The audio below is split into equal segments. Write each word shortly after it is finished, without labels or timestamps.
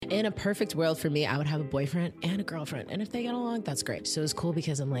In a perfect world for me, I would have a boyfriend and a girlfriend. And if they get along, that's great. So it's cool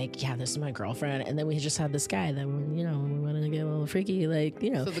because I'm like, yeah, this is my girlfriend. And then we just had this guy that, we want to get a little freaky. Like,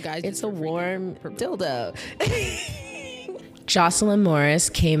 so the guy's it's a warm dildo. Josselyn Morris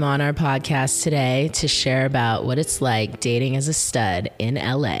came on our podcast today to share about what it's like dating as a stud in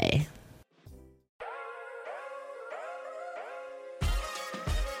LA.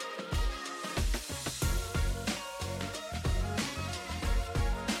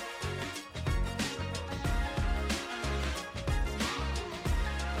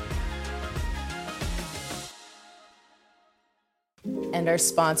 And our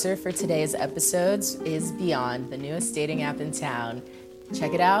sponsor for today's episodes is Beyond, the newest dating app in town.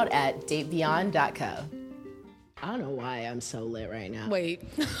 Check it out at datebeyond.co. I don't know why I'm so lit right now. Wait.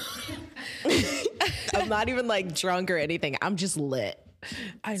 I'm not even like drunk or anything. I'm just lit.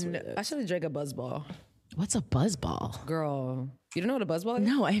 I should have drank a buzzball. What's a buzzball? Girl, you don't know what a buzzball is?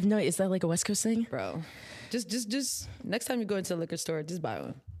 No, I have no. Is that like a West Coast thing? Bro, just next time you go into a liquor store, just buy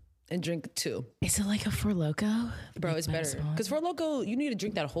one. And drink 2. Is it like a Four Loko? Bro, it's better. Because Four Loko, you need to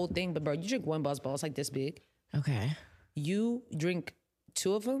drink that whole thing. But bro, you drink one buzzball, it's like this big. Okay. You drink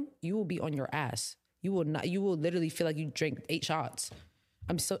 2 of them, you will be on your ass. You will not. You will literally feel like you drank 8 shots.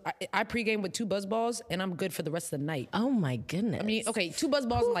 I pregame with 2 buzzballs and I'm good for the rest of the night. Oh my goodness. I mean, okay, 2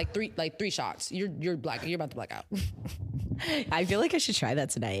 buzzballs and like three shots. You're about to black out. I feel like I should try that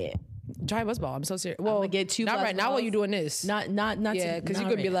tonight. Try a buzzball. I'm so serious. Well, I'm get 2 not buzzballs. right now while you're doing this. Not yeah, because you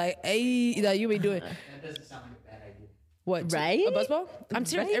could be like, hey, that you be doing. That doesn't sound like a bad idea. What? Right? A buzzball? I'm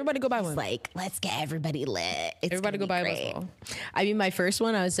serious. Right? Everybody go buy one. It's like, let's get everybody lit. Everybody go buy a buzzball. I mean, my first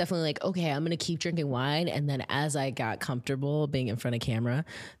one, I was definitely like, okay, I'm going to keep drinking wine. And then as I got comfortable being in front of camera,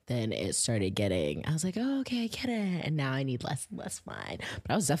 then it started getting, I was like, oh, okay, I get it. And now I need less and less wine.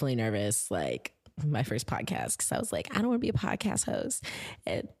 But I was definitely nervous, like my first podcast, because I was like, I don't want to be a podcast host.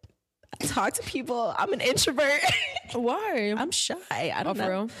 And talk to people. I'm an introvert. Why? I'm shy. I don't know. For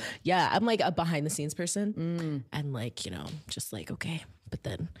real? Yeah, I'm like a behind the scenes person. And like, just like, okay. But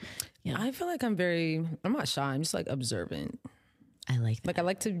then, I feel like I'm not shy. I'm just like observant. I like that. Like I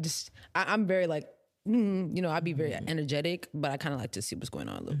like to just, I'm very like, I'd be very energetic, but I kind of like to see what's going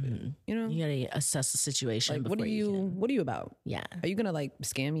on a little bit. You gotta assess the situation. Like, what are you about? Yeah. Are you gonna like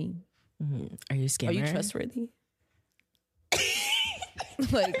scam me? Are you a scammer? Are you trustworthy?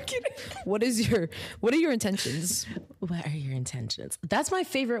 Like, what are your intentions? What are your intentions? That's my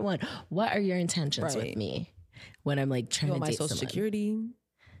favorite one. What are your intentions with me when I'm like trying to date social someone? Security?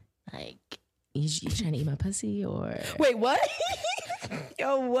 Like, you trying to eat my pussy or? Wait, what?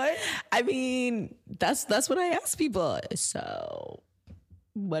 Yo, what? I mean, that's what I ask people. So,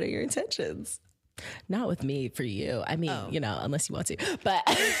 what are your intentions? Not with me, for you. I mean, unless you want to. But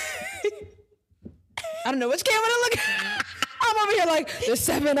I don't know which camera to look at. I'm over here like, there's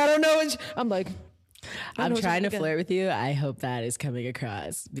 7, I don't know which. I'm like, I'm trying to flirt with you. I hope that is coming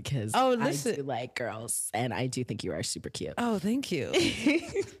across because I do like girls and I do think you are super cute. Oh, thank you.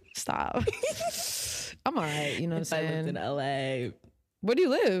 Stop. I'm all right. You know what I'm saying? I lived in LA. Where do you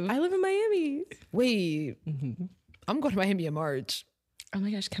live? I live in Miami. Wait, I'm going to Miami in March. Oh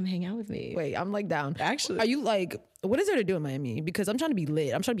my gosh, come hang out with me. Wait, I'm like down. Actually. Are you like, what is there to do in Miami? Because I'm trying to be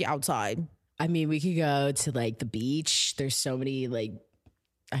lit. I'm trying to be outside. I mean, we could go to like the beach. There's so many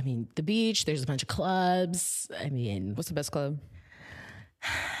the beach, there's a bunch of clubs. I mean, what's the best club?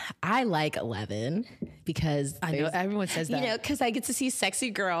 I like 11 because I know everyone says that. Because I get to see sexy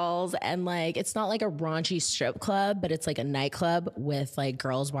girls and like, it's not like a raunchy strip club, but it's like a nightclub with like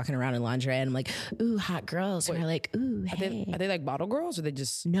girls walking around in lingerie and I'm like, ooh, hot girls. Wait, and they're like, ooh, hey. Are they like bottle girls or they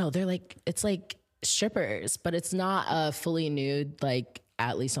just? No, they're like, it's like strippers, but it's not a fully nude, like,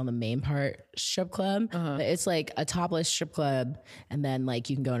 at least on the main part, strip club. But it's like a topless strip club, and then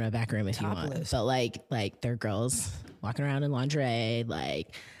like you can go in a back room if you want. But like they're girls walking around in lingerie,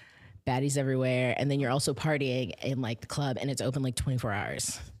 like baddies everywhere, and then you're also partying in like the club, and it's open like 24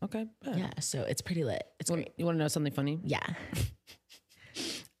 hours. Okay. Yeah, so it's pretty lit. It's great. You want to know something funny? Yeah.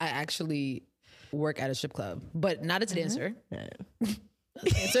 I actually work at a strip club, but not as a dancer.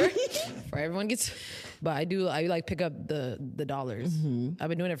 Dancer for everyone gets, but I like pick up the dollars. I've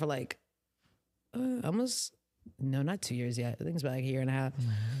been doing it for like almost not 2 years yet. I think it's about like a year and a half. Wow.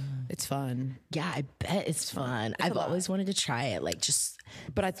 It's fun. Yeah, I bet it's fun. I've always wanted to try it. Like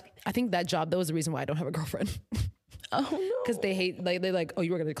but I think that job, that was the reason why I don't have a girlfriend. Oh no, because they hate they're like, oh,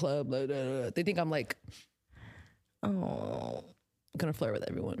 you work at a club. Blah, blah, blah. They think I'm like, gonna flirt with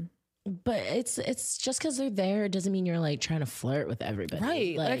everyone. But it's just because they're there doesn't mean you're like trying to flirt with everybody.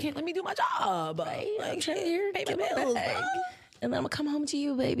 Right. Like, I can't, let me do my job. Right. Like, I'm trying to pay my bills. And then I'm gonna come home to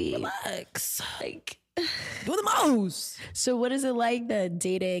you, baby. Relax. Like, Doing the most. So what is it like the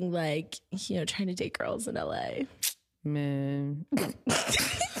dating, like, trying to date girls in LA? Man.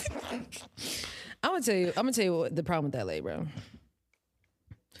 I'm gonna tell you what the problem with LA, bro.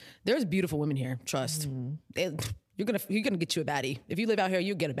 There's beautiful women here. Trust. You're gonna get you a baddie. If you live out here,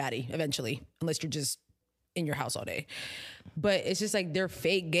 you'll get a baddie eventually, unless you're just in your house all day. But it's just like they're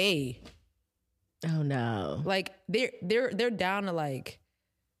fake gay. Oh no! Like they're down to like.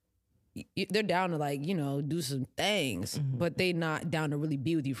 They're down to like, do some things, but they not down to really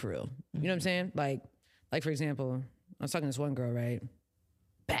be with you for real. You know what I'm saying? Like for example, I was talking to this one girl, right?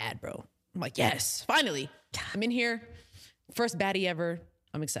 Bad, bro. I'm like, yes, finally. I'm in here. First baddie ever.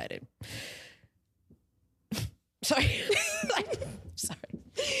 I'm excited. Sorry.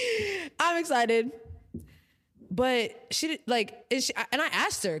 I'm excited. But she did, like, and I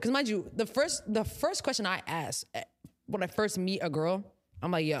asked her, because mind you, the first question I asked when I first meet a girl,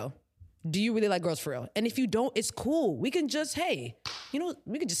 I'm like, yo, do you really like girls for real? And if you don't, it's cool. We can just, hey,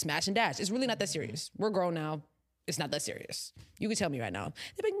 we can just smash and dash. It's really not that serious. We're grown now. It's not that serious. You can tell me right now.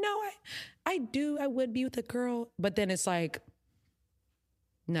 They're like, no, I would be with a girl. But then it's like,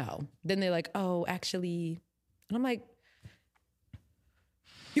 no. Then they're like, oh, actually. And I'm like,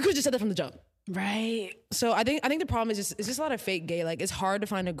 you could have just said that from the jump. Right. So I think the problem is it's just a lot of fake gay. Like, it's hard to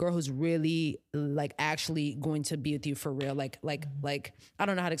find a girl who's really like actually going to be with you for real. Like I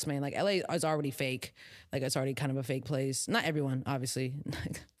don't know how to explain. Like, LA is already fake. Like, it's already kind of a fake place. Not everyone, obviously,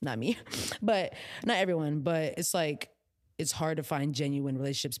 not me, but not everyone. But it's like it's hard to find genuine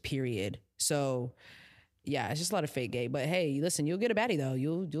relationships. Period. So yeah, it's just a lot of fake gay. But hey, listen, you'll get a baddie though.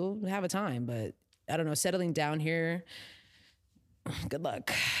 You'll have a time. But I don't know, settling down here. Good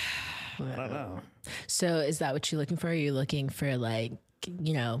luck. I don't know. So is that what you're looking for? Are you looking for like,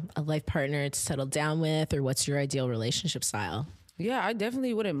 a life partner to settle down with, or what's your ideal relationship style? Yeah, I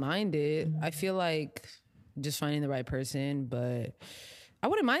definitely wouldn't mind it. I feel like just finding the right person, but I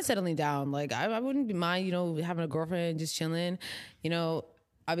wouldn't mind settling down. Like I wouldn't mind, having a girlfriend, just chilling,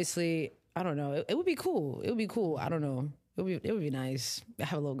 obviously, I don't know. It would be cool. It would be cool. I don't know. It would be nice to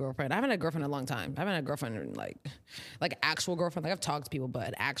have a little girlfriend. I haven't had a girlfriend in a long time. I haven't had a girlfriend in like actual girlfriend. Like, I've talked to people, but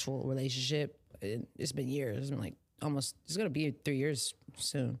an actual relationship, it's been years. It's been like it's gonna be 3 years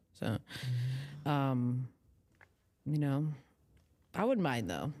soon. So, I wouldn't mind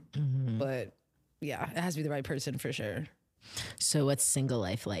though. But yeah, it has to be the right person for sure. So what's single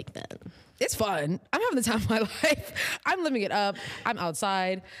life like then? It's fun. I'm having the time of my life. I'm living it up. I'm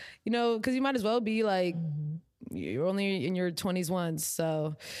outside, because you might as well be like, you're only in your 20s once.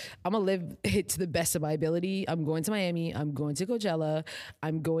 So I'm going to live it to the best of my ability. I'm going to Miami. I'm going to Coachella.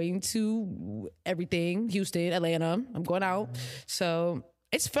 I'm going to everything. Houston, Atlanta. I'm going out. So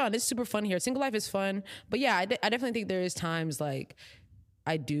it's fun. It's super fun here. Single life is fun. But yeah, I definitely think there is times like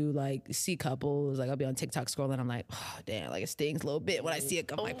I do like see couples. Like, I'll be on TikTok scrolling. I'm like, oh, damn, like it stings a little bit when I see it.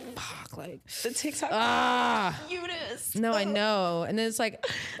 I'm like, fuck, like the TikTok. Eunice. No, I know. And then it's like,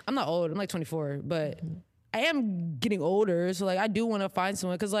 I'm not old. I'm like 24, but I am getting older, so like I do want to find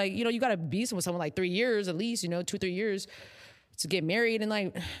someone, because like you gotta be with someone like 3 years at least, 2-3 years to get married, and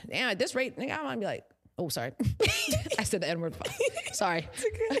like damn, at this rate, nigga, I might be like, oh sorry, I said the N-word. Sorry,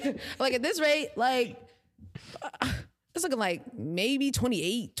 like at this rate, like it's looking like maybe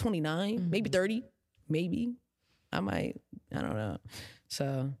 28, 29, maybe 30, maybe I don't know.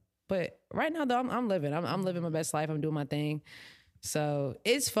 So, but right now though, I'm living my best life. I'm doing my thing. So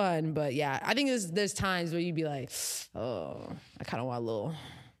it's fun, but yeah, I think there's times where you'd be like, oh, I kind of want a little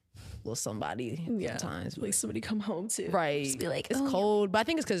somebody. Yeah, sometimes, like somebody come home to, right? Just be like, it's cold, but I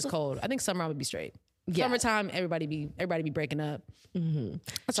think it's because it's cold. I think summer I would be straight. Yeah. Summertime, everybody be breaking up.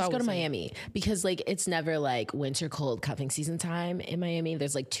 Let's just go to Miami, because like it's never like winter cold cuffing season time in Miami.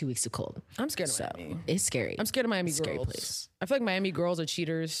 There's like 2 weeks of cold. I'm scared of Miami. It's scary. I'm scared of Miami girls. Place. I feel like Miami girls are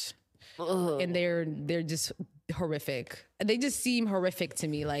cheaters. Ugh. And they're just horrific. They just seem horrific to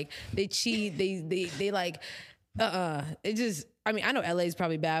me. Like they cheat. They like It just. I mean, I know LA is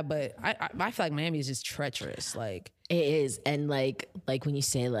probably bad, but I feel like Miami is just treacherous. Like it is, and like when you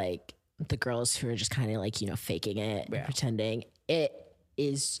say like the girls who are just kind of like faking it, pretending, it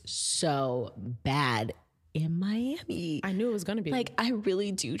is so bad in Miami. I knew it was gonna be. Like, I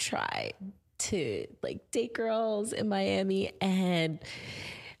really do try to like date girls in Miami, and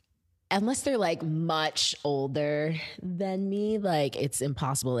unless they're like much older than me, like it's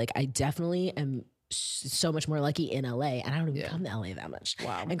impossible. Like, I definitely am so much more lucky in LA, and I don't even come to LA that much.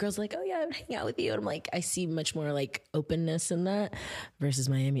 Wow. And girls are like, oh yeah, I'm hanging out with you, and I'm like, I see much more like openness in that versus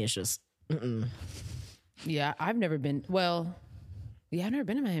Miami. It's just yeah, I've never been. Well, yeah, I've never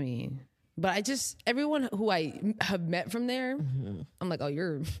been to Miami, but everyone who I have met from there, I'm like, oh,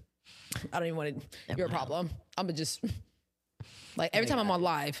 you're I don't even want to, you're a problem. I'm gonna just, like, every time I'm on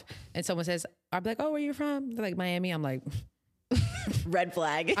live and someone says, I'll be like, oh, where you from? They're like, Miami. I'm like, red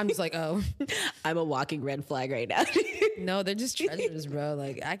flag. I'm just like, oh. I'm a walking red flag right now. No, they're just treasures, bro.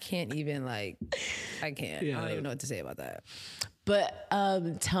 Like, I can't even, like, I can't. I don't even know what to say about that. But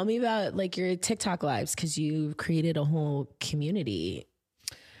tell me about, like, your TikTok lives, because you created a whole community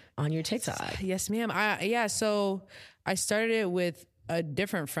on your TikTok. Yes, ma'am. So I started it with a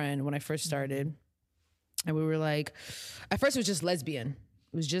different friend when I first started. And we were like, at first it was just lesbian.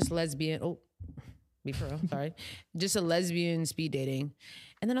 It was just lesbian. Oh, be for real, sorry. Just a lesbian speed dating.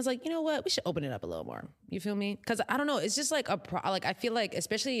 And then I was like, you know what? We should open it up a little more. You feel me? Because I don't know. It's just like like, I feel like,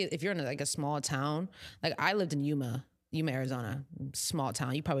 especially if you're in like a small town, like I lived in Yuma, Arizona, small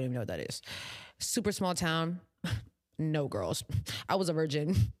town. You probably don't even know what that is. Super small town. No girls. I was a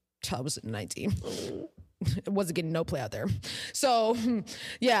virgin. I was 19. Wasn't getting no play out there. So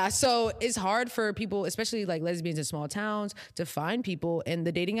yeah, so it's hard for people, especially like lesbians in small towns, to find people. And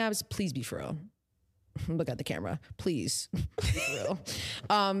the dating apps, please be for real. Look at the camera, please. Be for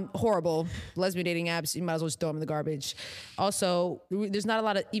real. Horrible. Lesbian dating apps, you might as well just throw them in the garbage. Also, there's not a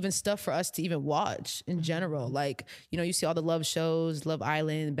lot of even stuff for us to even watch in general. Like, you know, you see all the love shows, Love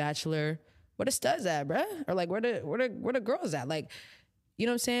Island, Bachelor. Where the studs at, bruh? Or like, where the girls at? Like, you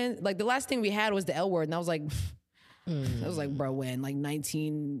know what I'm saying? Like, the last thing we had was the L word, and I was like, I was like, bro, when? Like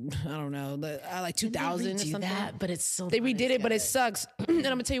 19, I don't know, like 2000 or something. That, but it's so they redid it, but it sucks. And I'm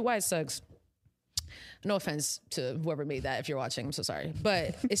gonna tell you why it sucks. No offense to whoever made that, if you're watching, I'm so sorry.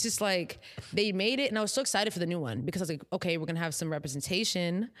 But it's just like, they made it, and I was so excited for the new one, because I was like, okay, we're gonna have some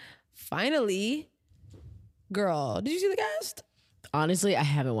representation. Finally. Girl, did you see the cast? Honestly, I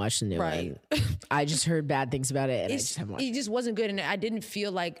haven't watched the new one. I just heard bad things about it, and I just haven't watched it. It just wasn't good, and I didn't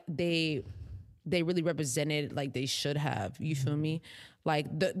feel like they really represented like they should have. You feel me? Like,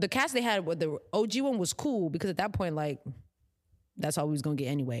 the cast they had with the OG one was cool, because at that point, like, that's all we was gonna get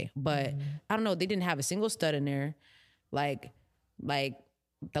anyway. But I don't know, they didn't have a single stud in there. Like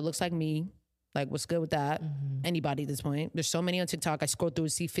that looks like me. Like, what's good with that? Anybody at this point. There's so many on TikTok. I scrolled through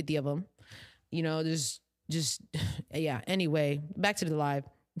and see 50 of them. You know, there's just, yeah. Anyway, back to the live.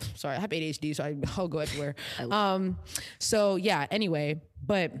 Sorry, I have ADHD, so I'll go everywhere. So yeah, anyway,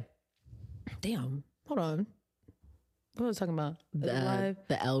 but damn, hold on. What was I talking about?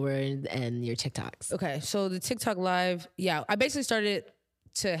 The L word and your TikToks. Okay, so the TikTok live, yeah, I basically started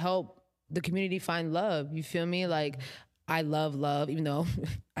to help the community find love. You feel me? Like, I love, even though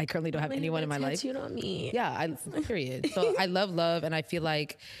I currently don't have anyone in my life. Tattooed on me. Yeah, period. So I love, and I feel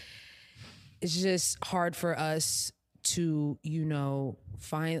like it's just hard for us to, you know,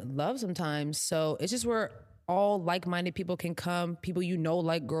 find love sometimes. So it's just where all like-minded people can come. People you know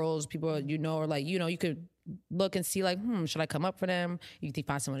like girls. People you know are like, you know, you could look and see like, should I come up for them? You can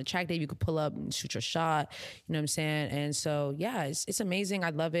find someone attractive. You could pull up and shoot your shot. You know what I'm saying? And so, yeah, it's amazing. I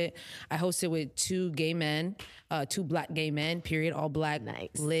love it. I hosted with 2 gay men, 2 black gay men, period, all black, nice.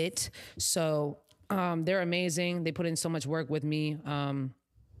 Lit. So they're amazing. They put in so much work with me.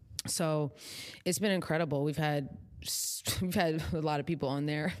 So it's been incredible. We've had a lot of people on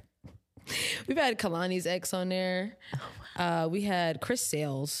there. We've had Kalani's ex on there. We had Chris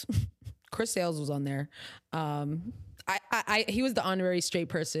Sales. Chris Sales was on there. He was the honorary straight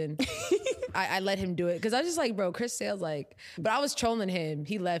person. I let him do it because I was just like, bro, Chris Sales, like, but I was trolling him.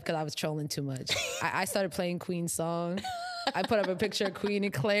 He left because I was trolling too much. I started playing Queen's song. I put up a picture of Queen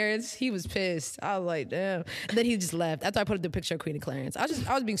and Clarence. He was pissed. I was like, damn. And then he just left. After I put up the picture of Queen and Clarence, I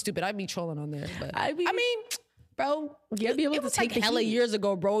was being stupid. I'd be trolling on there. But I mean, bro, you'd be able to take like hella years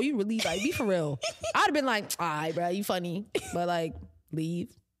ago, bro. You really like be for real. I'd have been like, all right, bro, you funny, but like leave.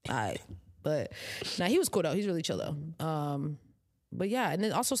 All right. But nah, he was cool though. He's really chill though. But yeah, and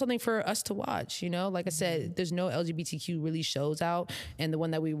then also something for us to watch, you know? Like I said, there's no LGBTQ really shows out. And the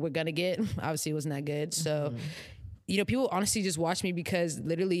one that we were gonna get, obviously wasn't that good. So, you know, people honestly just watch me because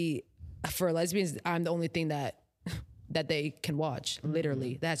literally for lesbians, I'm the only thing that they can watch,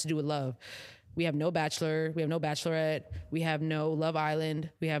 literally. That has to do with love. We have no Bachelor, we have no Bachelorette, we have no Love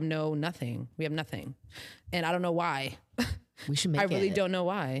Island, we have no nothing. We have nothing. And I don't know why. We should make it. I really don't know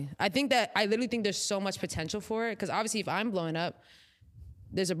why. I literally think there's so much potential for it. Because obviously if I'm blowing up,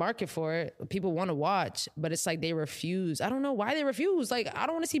 there's a market for it. People want to watch, but it's like they refuse. I don't know why they refuse. Like, I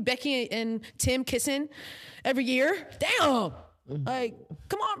don't want to see Becky and Tim kissing every year. Damn. Like,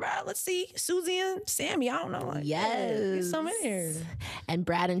 come on, bro. Let's see Susie and Sammy. I don't know. Like, yes. Get some in here. And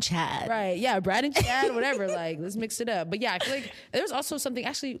Brad and Chad. Right. Yeah. Brad and Chad, whatever. Like, let's mix it up. But yeah, I feel like there was also something,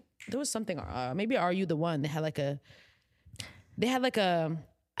 actually, there was something, maybe Are You the One? They had like a,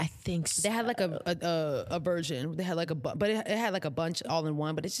 I think so. They had like a version. They had like but it had like a bunch all in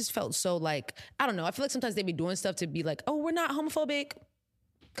one. But it just felt so like, I don't know. I feel like sometimes they be doing stuff to be like, oh, we're not homophobic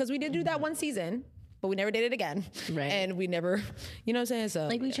because we did do that one season, but we never did it again. Right. And we never, you know what I'm saying? So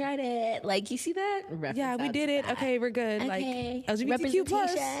like we tried it. Like you see that? Yeah, we did it. Okay, we're good. Okay. Like LGBTQ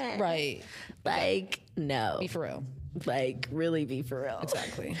plus. Right. Like no. Be for real. Like really be for real.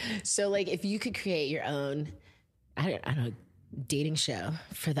 Exactly. So like if you could create your own, I don't know, dating show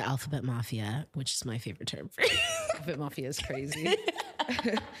for the Alphabet Mafia, which is my favorite term for Alphabet Mafia is crazy.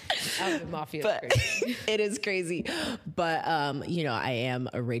 Alphabet Mafia is crazy. It is crazy. But you know,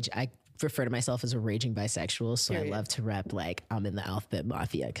 I refer to myself as a raging bisexual, so I love to rep like I'm in the Alphabet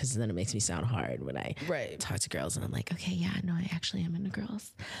Mafia because then it makes me sound hard when I talk to girls and I'm like, okay, yeah, no, I actually am into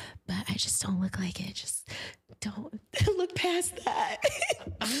girls, but I just don't look like it. Just don't look past that.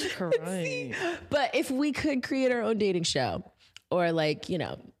 I'm crying. But if we could create our own dating show or like, you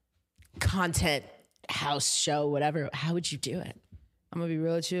know, content house show, whatever, how would you do it? I'm gonna be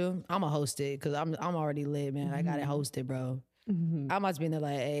real with you. I'm gonna host it because I'm already lit, man. I got it hosted, bro. I must be in there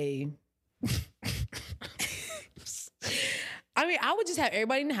like, hey. I mean, I would just have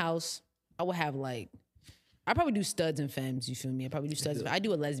everybody in the house. I would have like, I probably do studs and femmes. You feel me? I probably do studs. I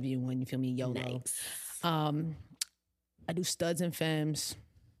do a lesbian one. You feel me? YOLO. Nice. I do studs and femmes.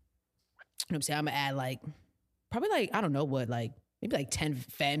 You know what I'm saying? I'm gonna add like, probably like, I don't know what, like maybe like 10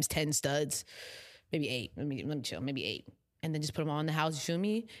 femmes, 10 studs, maybe 8. Let me chill. Maybe 8. And then just put them all in the house, you feel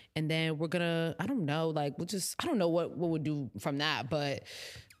me? And then we're gonna, I don't know, like I don't know what we'll do from that, but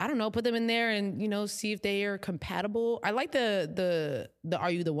I don't know, put them in there and, you know, see if they are compatible. I like the Are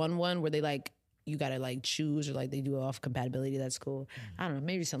You the One where they like, you gotta like choose or like they do it off compatibility. That's cool. I don't know,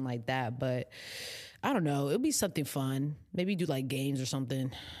 maybe something like that, but I don't know. It'll be something fun. Maybe do like games or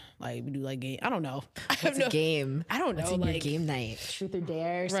something. Like we do like game. I don't know. What's a game? I don't know. What's in like your game night? Truth or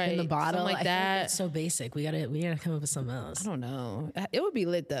dare? Spin the bottle? Something like that. It's so basic. We gotta come up with something else. I don't know. It would be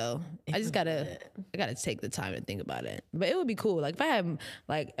lit though. I gotta take the time to think about it. But it would be cool. Like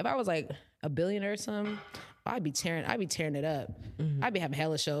if I was like a billionaire or something, I'd be tearing it up. I'd be having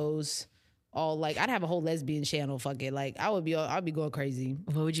hella shows. All like I'd have a whole lesbian channel. Fuck it. Like I'd be going crazy.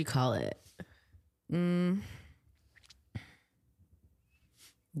 What would you call it?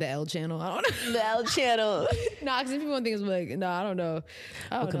 The L channel. I don't know. The L channel. Nah, because people think it's like, no, I don't know.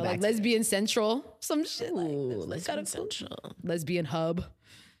 I don't know. Like Lesbian Central. Some shit. Ooh, Lesbian Central. Cool. Lesbian Hub.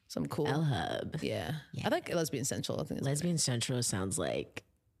 Some cool. L Hub. Yeah. I like Lesbian Central. I think Lesbian Central sounds like,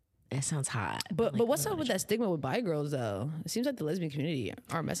 it sounds hot. But what's up with that stigma with bi girls though? It seems like the lesbian community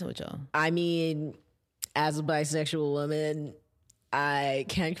aren't messing with y'all. I mean, as a bisexual woman, I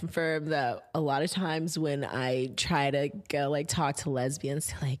can confirm that a lot of times when I try to go like talk to lesbians,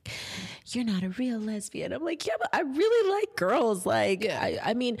 they're like, you're not a real lesbian. I'm like, yeah, but I really like girls. Like,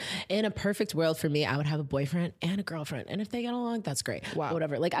 I mean, in a perfect world for me, I would have a boyfriend and a girlfriend. And if they get along, that's great. Wow.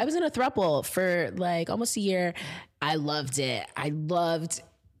 Whatever. Like I was in a throuple for like almost a year. I loved it. I loved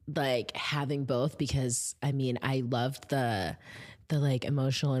like having both because I mean, I loved the like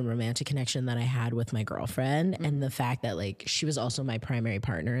emotional and romantic connection that I had with my girlfriend and the fact that like she was also my primary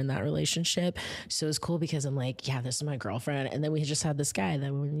partner in that relationship. So it's cool because I'm like, yeah, this is my girlfriend. And then we just had this guy that,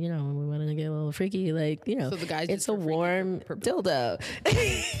 you know, when we wanted to get a little freaky, like, you know, so the guy's it's a warm dildo.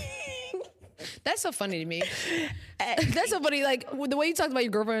 That's so funny to me. That's so funny. Like the way you talked about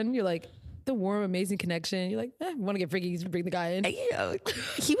your girlfriend, you're like, the warm, amazing connection. You're like, want to get freaky? Bring the guy in. You know,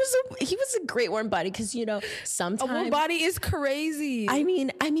 he was a great warm body because you know sometimes a warm body is crazy. I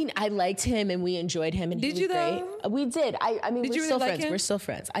mean, I liked him and we enjoyed him and did he was you though? Great. We did. I mean, we're still friends. We're still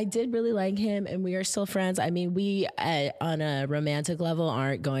friends. I did really like him and we are still friends. I mean, we on a romantic level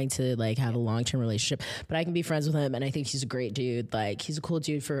aren't going to like have a long-term relationship, but I can be friends with him and I think he's a great dude. Like he's a cool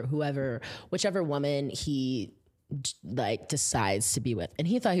dude for whichever woman he like decides to be with. And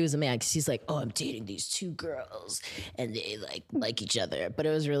he thought he was a man because he's like, oh, I'm dating these 2 girls and they like each other. But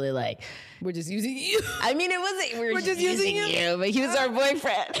it was really like, we're just using you. I mean, it wasn't we're just using you, but he was our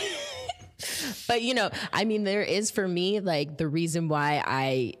boyfriend. But you know, I mean, there is for me like the reason why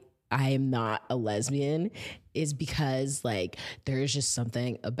I am not a lesbian is because like there's just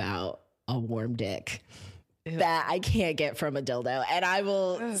something about a warm dick that I can't get from a dildo. And I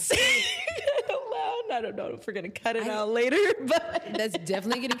will say I don't know if we're gonna cut it out later, but that's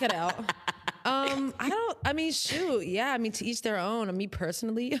definitely getting cut out. I mean, shoot. Yeah, I mean, to each their own. Me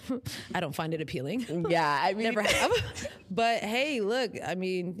personally, I don't find it appealing. Yeah, I mean, never have. But hey, look, I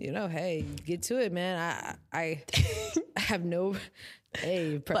mean, you know, hey, get to it, man. I have no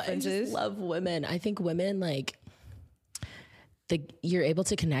preferences. But I just love women. I think women like you're able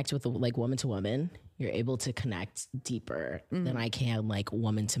to connect with like woman to woman. You're able to connect deeper than I can like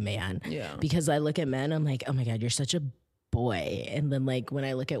woman to man. Yeah. Because I look at men, I'm like, oh my God, you're such a boy. And then like when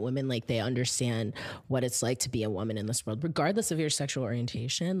I look at women, like they understand what it's like to be a woman in this world, regardless of your sexual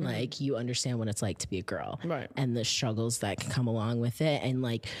orientation. Like you understand what it's like to be a girl, right? And the struggles that can come along with it. And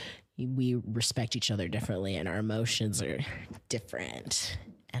like we respect each other differently, and our emotions are different.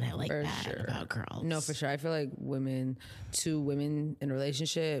 And I like that about girls. No, for sure. I feel like two women in a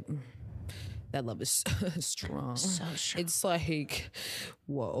relationship, that love is strong. So strong. It's like,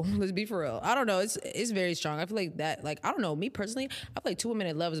 whoa, let's be for real. I don't know. It's very strong. I feel like that, like, I don't know. Me personally, I feel like two women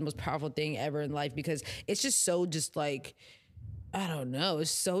in love is the most powerful thing ever in life, because it's just so just like, I don't know.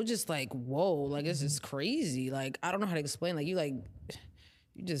 It's so just like, whoa, like this is crazy. Like, I don't know how to explain. Like you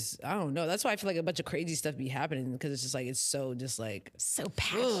just, I don't know. That's why I feel like a bunch of crazy stuff be happening, because it's just like, it's so just like, so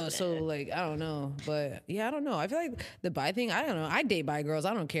passionate. So like, I don't know. But yeah, I don't know. I feel like the bi thing, I don't know. I date bi girls.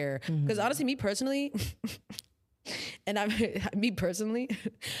 I don't care. Because honestly, me personally, and me personally,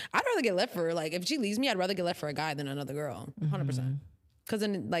 I'd rather get left for, like, if she leaves me, I'd rather get left for a guy than another girl. 100%. Because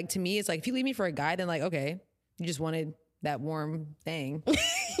then, like, to me, it's like, if you leave me for a guy, then like, okay, you just wanted that warm thing.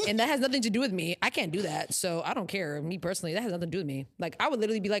 And that has nothing to do with me. I can't do that. So I don't care. Me personally, that has nothing to do with me. Like, I would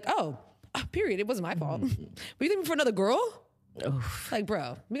literally be like, oh, period. It wasn't my fault. But you leave me for another girl? Oof. Like,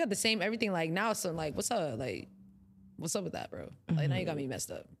 bro, we got the same everything. Like, now, so like, what's up? Like, what's up with that, bro? Like, now you got me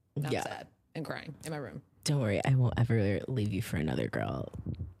messed up. Now I'm sad and crying in my room. Don't worry. I won't ever leave you for another girl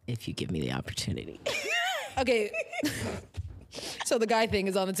if you give me the opportunity. Okay. So the guy thing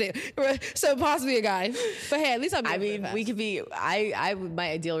is on the table. So possibly a guy. But hey, at least I'm. I mean, we could be. My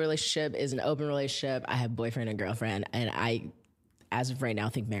ideal relationship is an open relationship. I have boyfriend and girlfriend, and I, as of right now,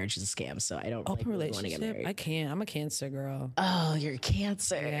 think marriage is a scam. So I don't really want to get married. I can't. I'm a Cancer girl. Oh, you're a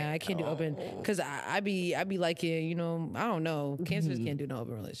Cancer. Yeah, I can't do open, because I be like, you know, I don't know. Cancers can't do no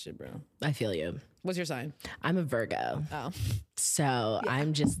open relationship, bro. I feel you. What's your sign? I'm a Virgo. Oh, so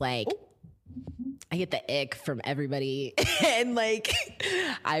I'm just like. I get the ick from everybody. And like,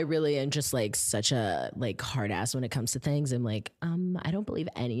 I really am just like such a like hard ass when it comes to things. I'm like, I don't believe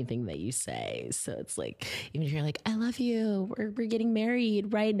anything that you say. So it's like, even if you're like, I love you, we're getting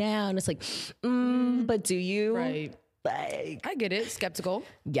married right now. And it's like, but do you? Right. Like, I get it. Skeptical.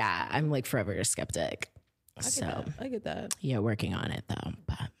 Yeah. I'm like forever a skeptic. I get that. Yeah. Working on it though,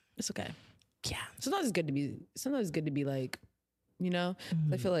 but it's okay. Yeah. Sometimes it's good to be like, you know,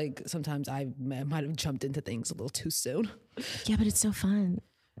 I feel like sometimes I might have jumped into things a little too soon. Yeah, but it's so fun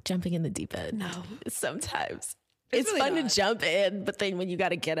jumping in the deep end. No, sometimes it's really fun not. to jump in, but then when you got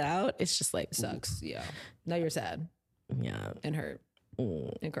to get out, it's just like sucks. Yeah. Now you're sad. Yeah, and hurt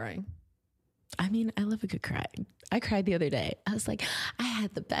and crying. I mean, I love a good cry. I cried the other day. I was like, I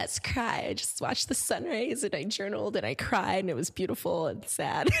had the best cry. I just watched the sun rays and I journaled and I cried and it was beautiful and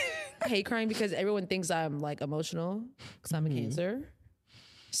sad. I hate crying because everyone thinks I'm like emotional because I'm a Cancer.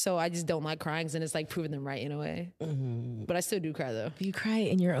 So I just don't like crying, and it's like proving them right in a way. But I still do cry though. You cry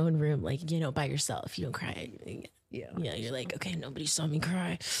in your own room, like, you know, by yourself. You don't cry. Yeah. Yeah, you're like, okay, nobody saw me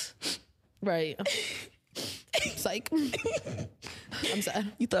cry. Right. Psych. I'm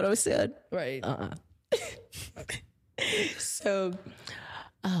sad. You thought I was sad? Right. So,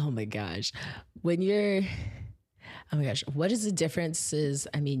 oh my gosh. Oh my gosh, what is the differences?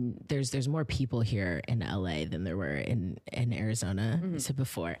 I mean, there's more people here in LA than there were in Arizona, you said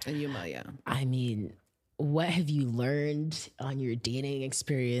before. And Yuma, yeah. I mean, what have you learned on your dating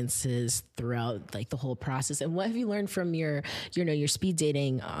experiences throughout like the whole process? And what have you learned from your speed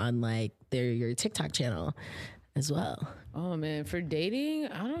dating on like your TikTok channel as well? Oh man, for dating,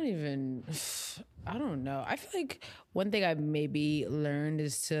 I don't know. I feel like one thing I maybe learned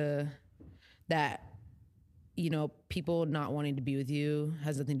is that, you know, people not wanting to be with you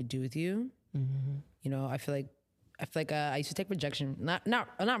has nothing to do with you. You know, I feel like I used to take rejection, not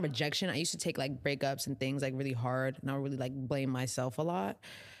rejection. I used to take like breakups and things like really hard, and I would really like blame myself a lot.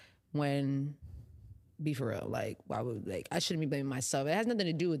 When, be for real, like I shouldn't be blaming myself. It has nothing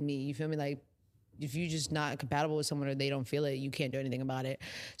to do with me. You feel me? Like, if you're just not compatible with someone or they don't feel it, you can't do anything about it.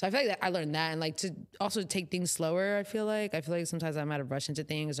 So I feel like I learned that, and like to also take things slower. I feel like sometimes I might have rushed into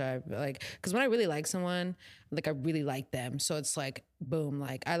things, or because when I really like someone, like I really like them. So it's like, boom,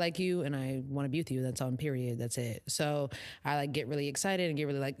 like I like you and I want to be with you. That's on, period. That's it. So I like get really excited and get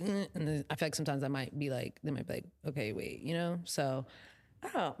really like, and then I feel like sometimes they might be like, okay, wait, you know? So I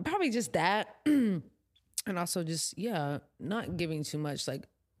don't know, probably just that. And also just, not giving too much, like,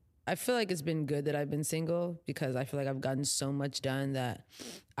 I feel like it's been good that I've been single, because I feel like I've gotten so much done that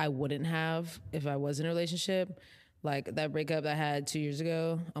I wouldn't have if I was in a relationship. Like that breakup I had 2 years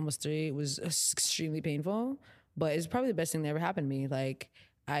ago, almost 3, was extremely painful. but it's probably the best thing that ever happened to me. Like,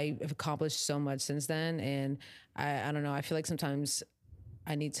 I have accomplished so much since then, and I don't know. I feel like sometimes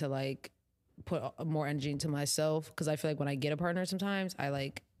I need to like put more energy into myself, because I feel like when I get a partner, sometimes I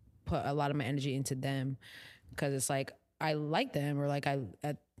like put a lot of my energy into them, because it's like I like them, or like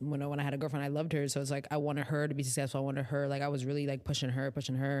when I had a girlfriend, I loved her, so it's like I wanted her to be successful. I wanted her, like I was really like pushing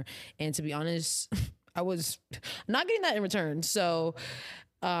her, and to be honest, I was not getting that in return. So,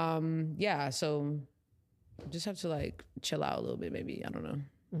 yeah, so just have to like chill out a little bit, maybe. I don't know.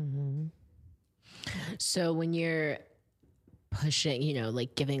 Mm-hmm. So when you're pushing, you know,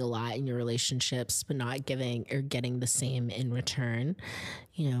 like giving a lot in your relationships, but not giving or getting the same in return,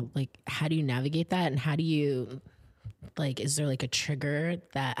 you know, like how do you navigate that? And how do you, like, is there like a trigger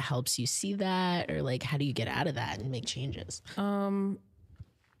that helps you see that? Or like, how do you get out of that and make changes?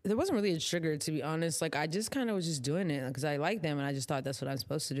 There wasn't really a trigger, to be honest. Like, I just kind of was just doing it because I like them and I just thought that's what I'm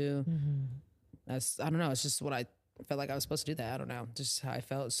supposed to do. I don't know. It's just what I felt like I was supposed to do that. I don't know. Just how I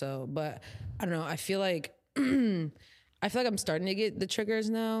felt. So, but I don't know. I feel like, I'm starting to get the triggers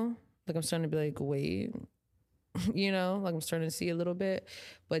now. Like, I'm starting to be like, wait, you know, like I'm starting to see a little bit,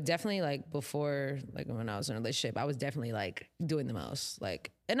 but definitely like before, like when I was in a relationship, I was definitely like doing the most,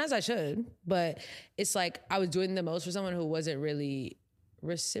 like, and as I should, but it's like I was doing the most for someone who wasn't really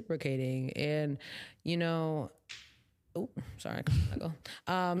reciprocating. And, you know, oh, sorry, I go.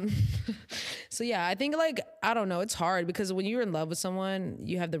 So yeah, I think like, I don't know, it's hard because when you're in love with someone,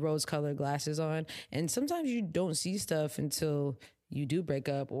 you have the rose colored glasses on, and sometimes you don't see stuff until you do break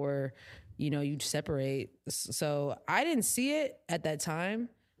up or, you know, you separate. So I didn't see it at that time,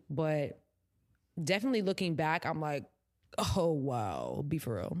 but definitely looking back, I'm like, oh wow, be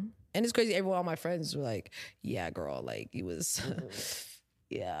for real. And it's crazy. All my friends were like, yeah, girl, like it was,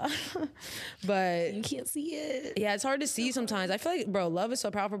 yeah. But You can't see it. yeah, it's hard to see sometimes. I feel like, bro, love is so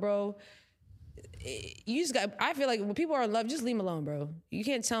powerful, bro. You just got, I feel like when people are in love, just leave them alone, bro. You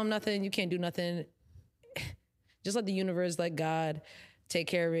can't tell them nothing. You can't do nothing. Just let the universe, let God take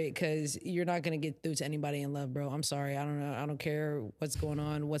care of it, because you're not going to get through to anybody in love, bro. I'm sorry. I don't know. I don't care what's going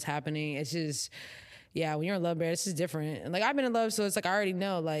on, what's happening. It's just, yeah, when you're in love, bro, it's just different. And like, I've been in love, so it's like, I already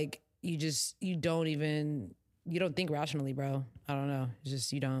know, like, you don't think rationally, bro. I don't know. It's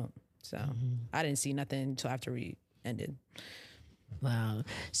just, you don't. So I didn't see nothing until after we ended. Wow.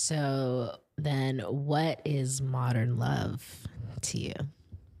 So then what is modern love to you?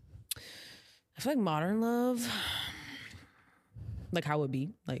 I feel like modern love, like how it would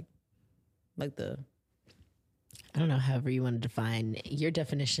be, like the, I don't know, however you want to define your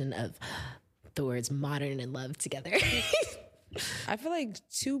definition of the words modern and love together. I feel like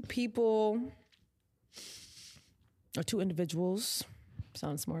two people or two individuals,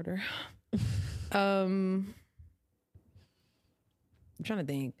 sounds smarter. I'm trying to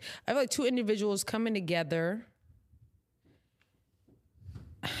think. I feel like two individuals coming together.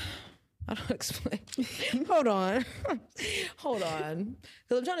 I don't explain. Hold on.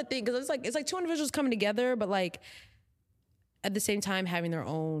 Because I'm trying to think. Because it's like two individuals coming together, but like at the same time having their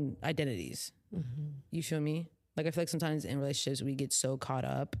own identities. Mm-hmm. You feel me? Like I feel like sometimes in relationships we get so caught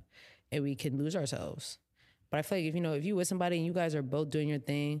up and we can lose ourselves. But I feel like if you're with somebody and you guys are both doing your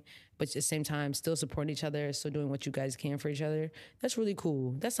thing, but at the same time still supporting each other, still doing what you guys can for each other, that's really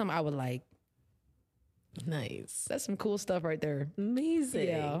cool. That's something I would like. Nice. That's some cool stuff right there. Amazing.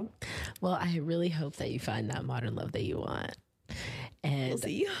 Yeah. Well, I really hope that you find that modern love that you want. And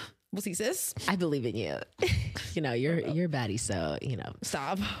We'll see, sis. I believe in you. You know, you're baddie, so, you know.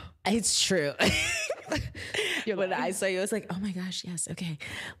 Stop. It's true. When I saw you, I was like, oh my gosh, yes, okay.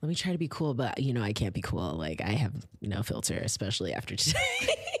 Let me try to be cool, but you know, I can't be cool. Like I have no filter, especially after today.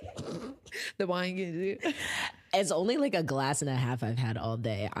 The wine gets you. It's only like a glass and a half I've had all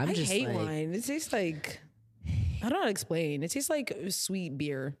day. I hate wine. It tastes like, I don't know how to explain. It tastes like sweet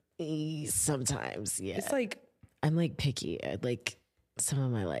beer. Sometimes, yeah. It's like, I'm like picky. I like some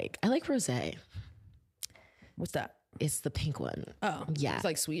of my I like rosé. What's that? It's the pink one. Oh, yeah. It's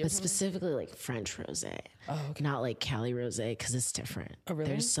like sweet, but specifically like French rosé. Oh, okay. Not like Cali rosé because it's different. Oh, really?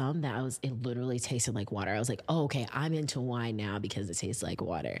 There's some that it literally tasted like water. I was like, oh, okay, I'm into wine now because it tastes like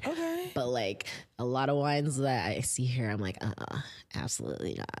water. Okay. But like a lot of wines that I see here, I'm like,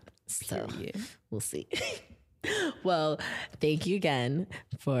 absolutely not. So we'll see. Well, thank you again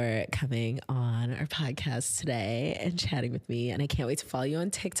for coming on our podcast today and chatting with me. And I can't wait to follow you on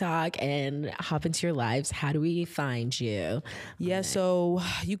TikTok and hop into your lives. How do we find you? Yeah, so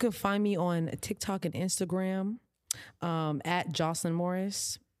you can find me on TikTok and Instagram at Josselyn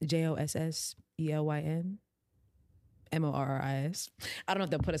Morris, JOSSELYN. MORRIS. I don't know if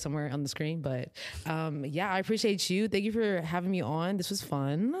they'll put it somewhere on the screen, but yeah, I appreciate you. Thank you for having me on. This was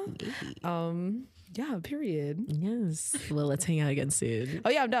fun. Yeah, period. Yes. Well, let's hang out again soon. Oh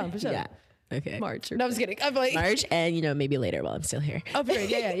yeah, I'm down for sure. Yeah. Okay. March. No, I'm just kidding. I'm like March, and maybe later while I'm still here. Oh, period.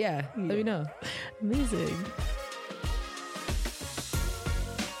 Yeah. Let me know. Amazing.